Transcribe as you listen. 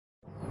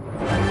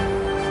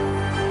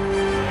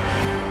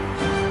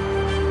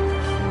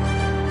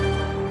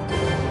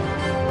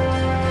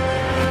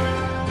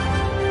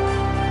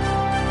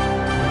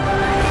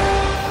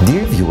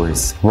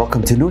viewers,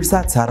 welcome to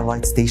Noorsat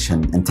Satellite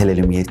Station and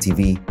Telelumiere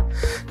TV.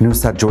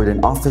 Noorsat Jordan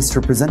office,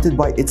 represented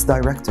by its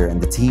director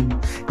and the team,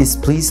 is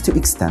pleased to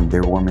extend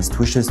their warmest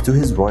wishes to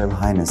His Royal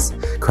Highness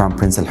Crown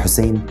Prince Al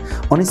Hussein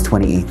on his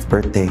 28th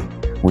birthday,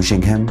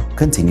 wishing him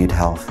continued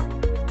health.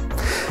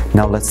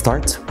 Now let's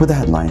start with the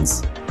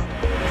headlines.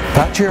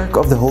 Patriarch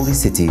of the Holy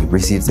City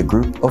receives a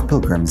group of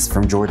pilgrims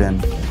from Jordan.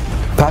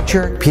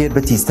 Patriarch Pier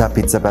Battista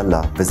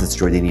Pizzaballa visits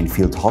Jordanian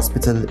Field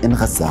Hospital in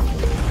Gaza.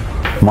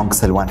 Monk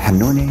Salwan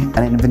Hannouni,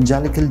 an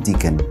evangelical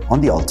deacon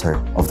on the altar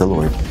of the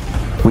Lord.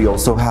 We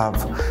also have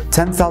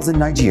 10,000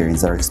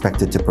 Nigerians are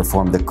expected to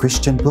perform the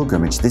Christian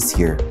pilgrimage this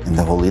year in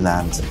the Holy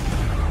Land.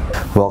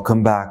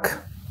 Welcome back.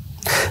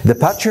 The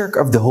Patriarch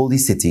of the Holy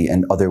City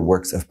and other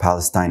works of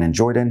Palestine and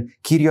Jordan,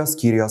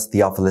 Kyrios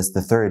Theophilus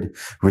III,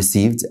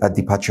 received at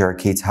the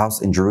Patriarchate's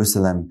house in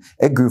Jerusalem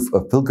a group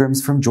of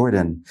pilgrims from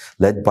Jordan,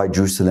 led by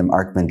Jerusalem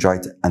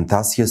Archmandrite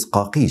Anthasius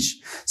Qaqish,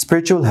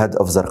 spiritual head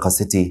of Zarqa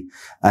city,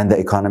 and the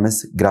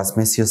economist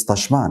Grasmesius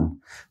Tashman,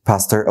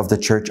 pastor of the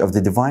Church of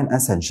the Divine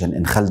Ascension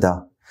in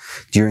Khalda.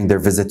 During their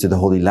visit to the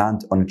Holy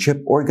Land on a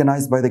trip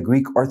organized by the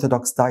Greek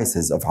Orthodox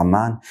Diocese of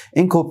Amman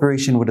in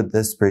cooperation with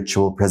the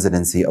Spiritual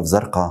Presidency of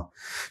Zarqa,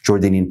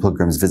 Jordanian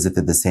pilgrims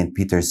visited the St.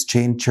 Peter's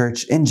Chain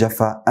Church in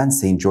Jaffa and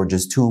St.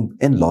 George's Tomb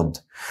in Lod,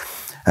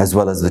 as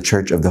well as the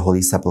Church of the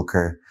Holy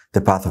Sepulchre,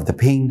 the Path of the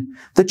Pain,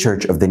 the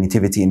Church of the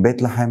Nativity in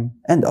Bethlehem,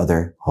 and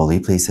other holy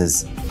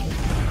places.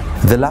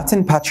 The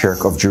Latin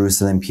Patriarch of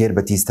Jerusalem, Pier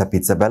Battista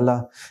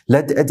Pizzaballa,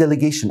 led a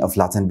delegation of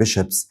Latin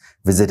bishops,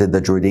 visited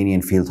the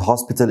Jordanian Field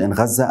Hospital in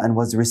Gaza and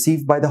was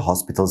received by the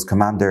hospital's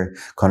commander,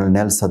 Colonel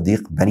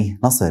Sadiq Bani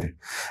Nasser,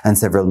 and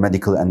several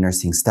medical and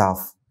nursing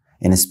staff.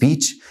 In a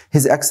speech,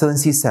 His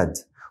Excellency said,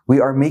 "We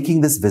are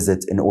making this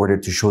visit in order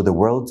to show the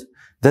world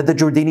that the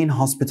Jordanian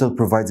hospital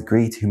provides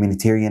great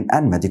humanitarian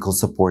and medical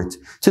support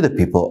to the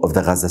people of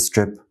the Gaza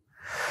Strip."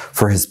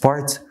 For his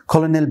part,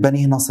 Colonel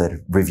Bani Nasser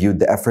reviewed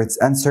the efforts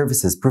and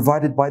services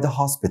provided by the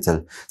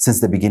hospital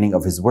since the beginning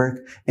of his work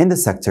in the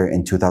sector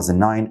in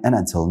 2009 and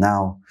until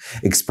now,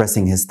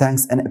 expressing his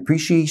thanks and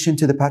appreciation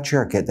to the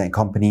Patriarch and the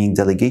accompanying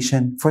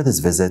delegation for this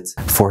visit.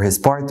 For his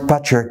part,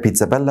 Patriarch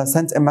Pizzaballa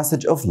sent a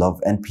message of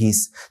love and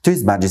peace to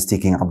His Majesty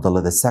King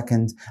Abdullah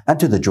II and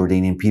to the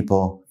Jordanian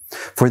people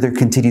for their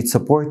continued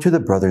support to the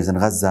brothers in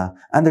Gaza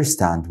and their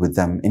stand with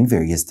them in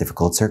various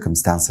difficult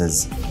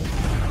circumstances.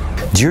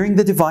 During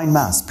the Divine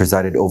Mass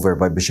presided over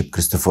by Bishop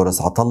Christophoros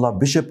Atallah,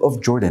 Bishop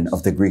of Jordan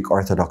of the Greek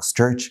Orthodox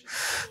Church,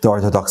 the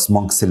Orthodox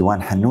monk Silwan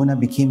Hannouna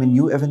became a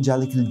new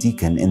evangelical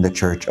deacon in the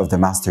Church of the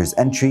Master's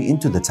entry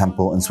into the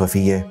temple in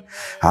Sofia,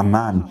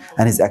 Amman,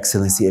 and His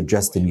Excellency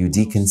addressed the new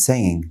deacon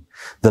saying,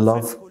 "The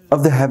love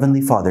of the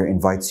Heavenly Father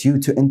invites you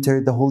to enter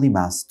the Holy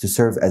Mass to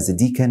serve as a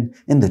deacon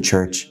in the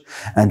Church,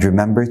 and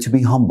remember to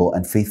be humble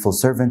and faithful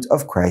servant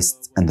of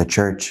Christ and the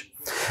Church,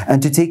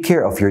 and to take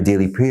care of your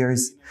daily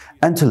prayers,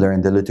 and to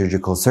learn the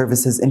liturgical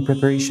services in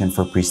preparation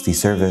for priestly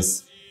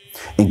service."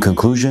 In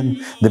conclusion,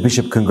 the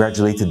bishop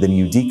congratulated the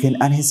new deacon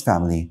and his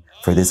family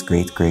for this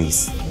great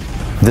grace.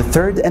 The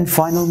third and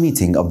final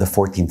meeting of the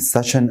 14th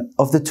session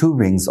of the Two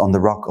Rings on the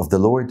Rock of the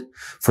Lord,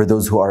 for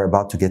those who are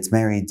about to get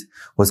married,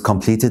 was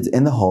completed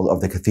in the hall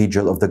of the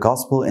Cathedral of the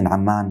Gospel in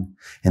Amman,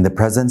 in the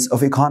presence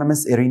of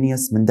economist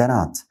Irenaeus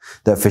Mendanat,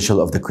 the official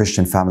of the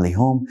Christian Family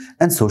Home,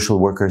 and social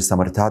worker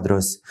Samar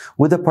Tadros,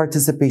 with the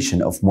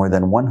participation of more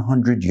than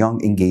 100 young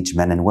engaged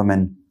men and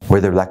women, where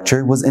the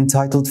lecture was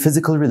entitled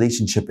Physical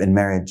Relationship in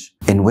Marriage,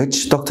 in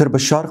which Dr.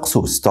 Bashar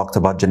Qsous talked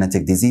about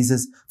genetic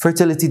diseases,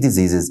 fertility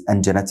diseases,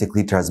 and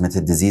genetically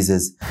transmitted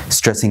diseases,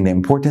 stressing the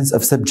importance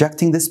of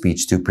subjecting the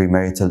speech to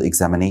premarital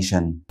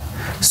examination.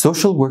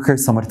 Social worker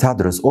Samar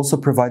Tadros also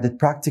provided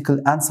practical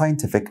and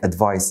scientific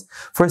advice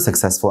for a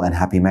successful and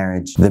happy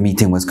marriage. The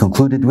meeting was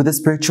concluded with a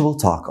spiritual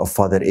talk of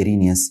Father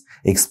Irenaeus,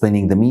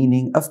 explaining the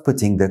meaning of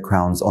putting the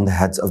crowns on the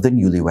heads of the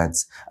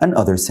newlyweds and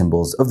other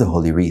symbols of the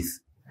Holy Wreath.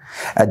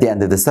 At the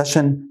end of the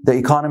session, the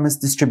economist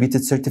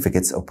distributed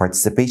certificates of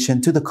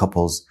participation to the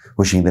couples,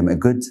 wishing them a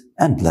good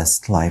and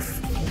blessed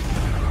life.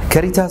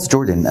 Caritas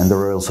Jordan and the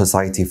Royal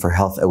Society for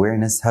Health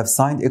Awareness have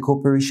signed a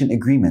cooperation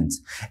agreement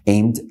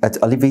aimed at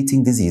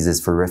alleviating diseases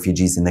for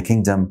refugees in the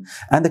kingdom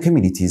and the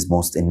communities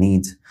most in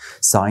need,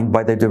 signed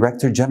by the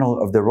Director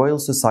General of the Royal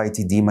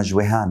Society Dima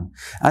Jwehan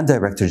and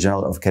Director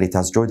General of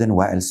Caritas Jordan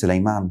Wael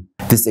Sulaiman.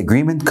 This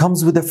agreement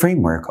comes with the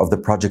framework of the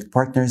project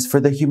partners for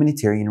the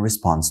humanitarian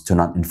response to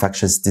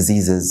non-infectious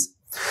diseases.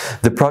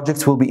 The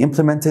project will be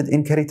implemented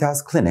in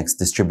Caritas clinics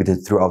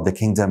distributed throughout the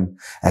kingdom.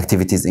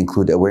 Activities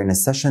include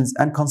awareness sessions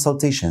and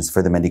consultations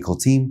for the medical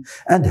team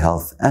and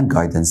health and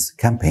guidance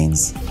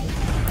campaigns.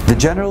 The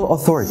General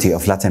Authority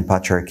of Latin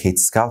Patriarchate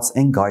Scouts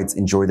and Guides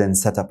in Jordan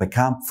set up a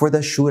camp for the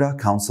Shura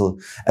Council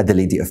at the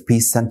Lady of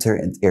Peace Center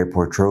at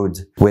Airport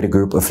Road, where a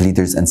group of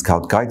leaders and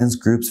scout guidance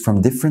groups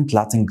from different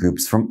Latin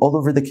groups from all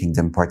over the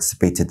kingdom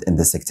participated in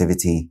this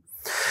activity.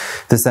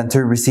 The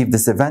center received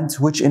this event,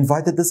 which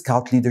invited the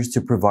scout leaders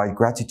to provide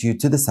gratitude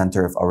to the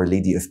Center of Our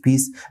Lady of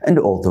Peace and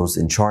all those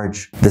in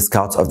charge. The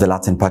Scouts of the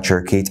Latin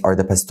Patriarchate are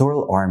the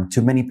pastoral arm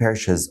to many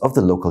parishes of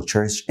the local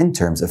church in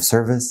terms of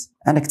service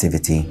and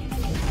activity.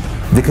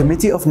 The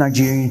Committee of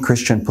Nigerian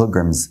Christian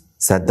Pilgrims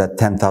said that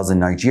 10,000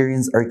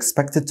 Nigerians are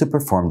expected to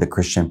perform the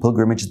Christian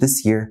pilgrimage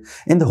this year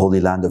in the Holy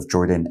Land of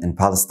Jordan and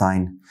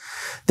Palestine.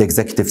 The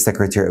executive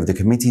secretary of the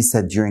committee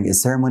said during a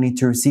ceremony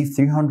to receive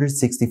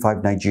 365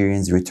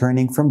 Nigerians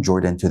returning from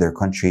Jordan to their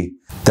country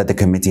that the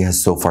committee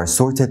has so far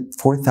sorted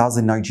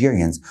 4,000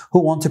 Nigerians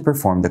who want to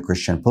perform the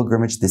Christian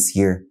pilgrimage this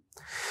year.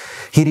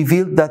 He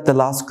revealed that the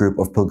last group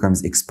of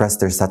pilgrims expressed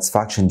their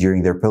satisfaction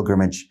during their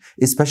pilgrimage,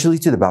 especially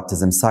to the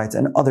baptism site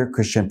and other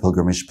Christian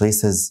pilgrimage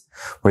places,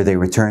 where they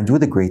returned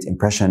with a great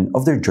impression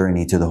of their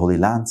journey to the Holy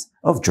Lands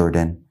of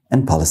Jordan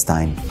and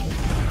Palestine.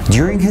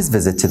 During his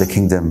visit to the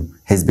kingdom,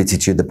 His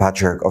Beatitude the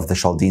Patriarch of the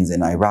Chaldeans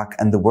in Iraq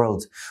and the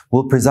world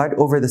will preside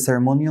over the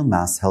ceremonial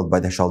mass held by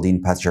the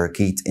Chaldean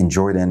Patriarchate in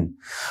Jordan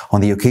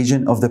on the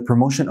occasion of the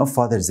promotion of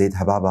Father Zaid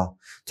Hababa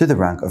to the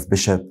rank of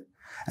bishop.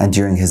 And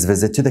during his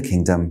visit to the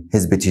kingdom,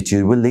 His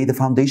Beatitude will lay the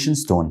foundation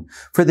stone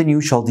for the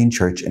new Chaldean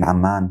church in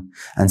Amman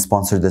and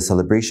sponsor the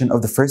celebration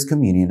of the first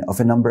communion of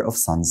a number of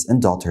sons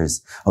and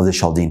daughters of the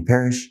Chaldean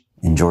parish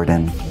in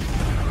Jordan.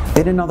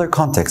 In another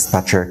context,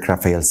 Patriarch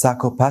Raphael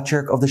Sacco,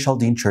 Patriarch of the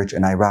Chaldean Church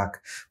in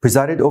Iraq,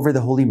 presided over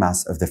the Holy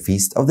Mass of the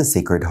Feast of the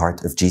Sacred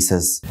Heart of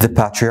Jesus. The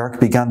Patriarch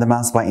began the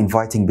Mass by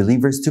inviting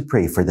believers to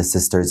pray for the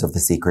Sisters of the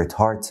Sacred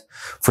Heart,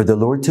 for the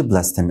Lord to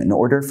bless them in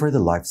order for their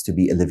lives to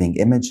be a living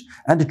image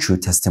and a true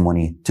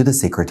testimony to the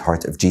Sacred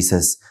Heart of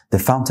Jesus, the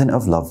fountain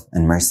of love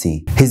and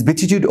mercy. His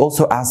Beatitude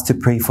also asked to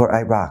pray for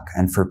Iraq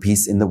and for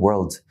peace in the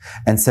world,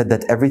 and said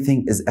that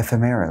everything is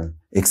ephemeral,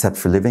 except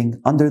for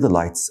living under the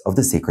lights of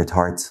the Sacred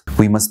Heart.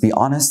 We must be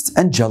honest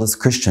and jealous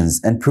Christians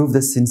and prove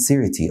the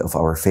sincerity of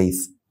our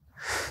faith.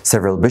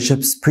 Several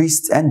bishops,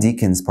 priests, and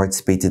deacons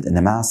participated in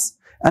the Mass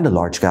and a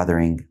large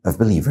gathering of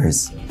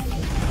believers.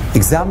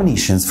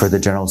 Examinations for the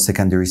General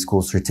Secondary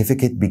School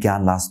Certificate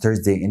began last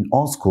Thursday in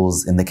all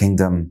schools in the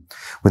kingdom,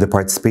 with the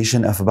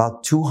participation of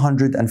about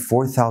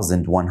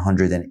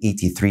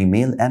 204,183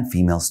 male and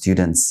female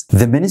students.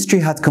 The ministry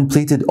had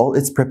completed all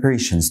its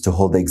preparations to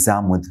hold the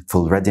exam with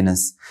full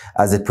readiness,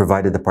 as it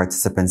provided the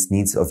participants'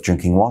 needs of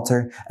drinking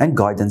water and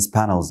guidance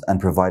panels and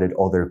provided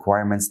all the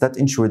requirements that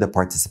ensure the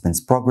participants'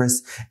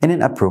 progress in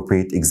an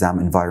appropriate exam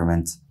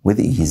environment with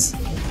ease.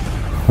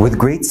 With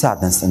great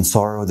sadness and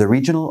sorrow, the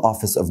regional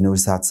office of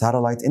Noorsat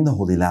Satellite in the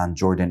Holy Land,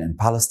 Jordan and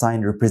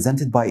Palestine,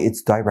 represented by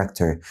its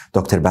director,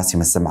 Dr. Basim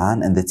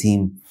Al-Sam'an and the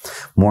team,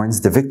 mourns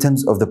the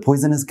victims of the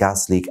poisonous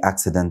gas leak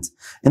accident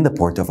in the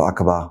port of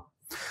Aqaba.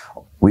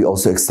 We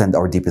also extend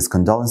our deepest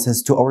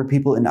condolences to our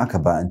people in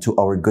Aqaba and to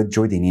our good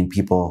Jordanian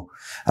people,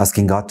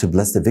 asking God to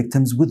bless the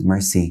victims with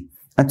mercy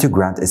and to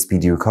grant a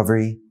speedy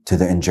recovery to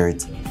the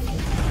injured.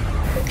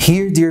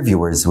 Here, dear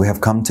viewers, we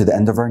have come to the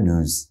end of our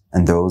news,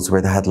 and those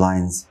were the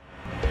headlines.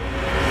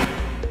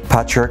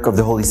 Patriarch of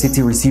the Holy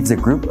City receives a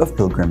group of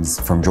pilgrims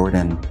from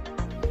Jordan.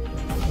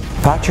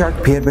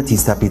 Patriarch Pier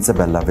Battista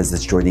Pizzabella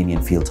visits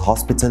Jordanian Field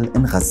Hospital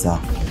in Gaza.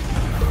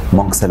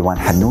 Monk Salwan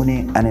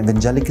Hannouni, an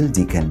evangelical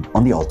deacon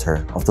on the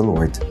altar of the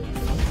Lord.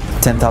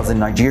 10,000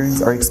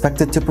 Nigerians are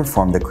expected to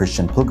perform the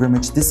Christian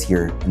pilgrimage this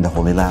year in the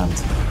Holy Land.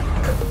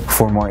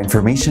 For more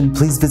information,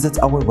 please visit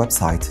our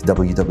website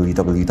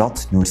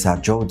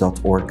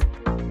www.noorsatjo.org.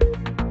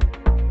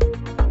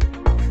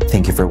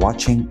 Thank you for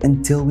watching.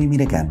 Until we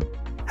meet again,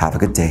 have a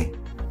good day.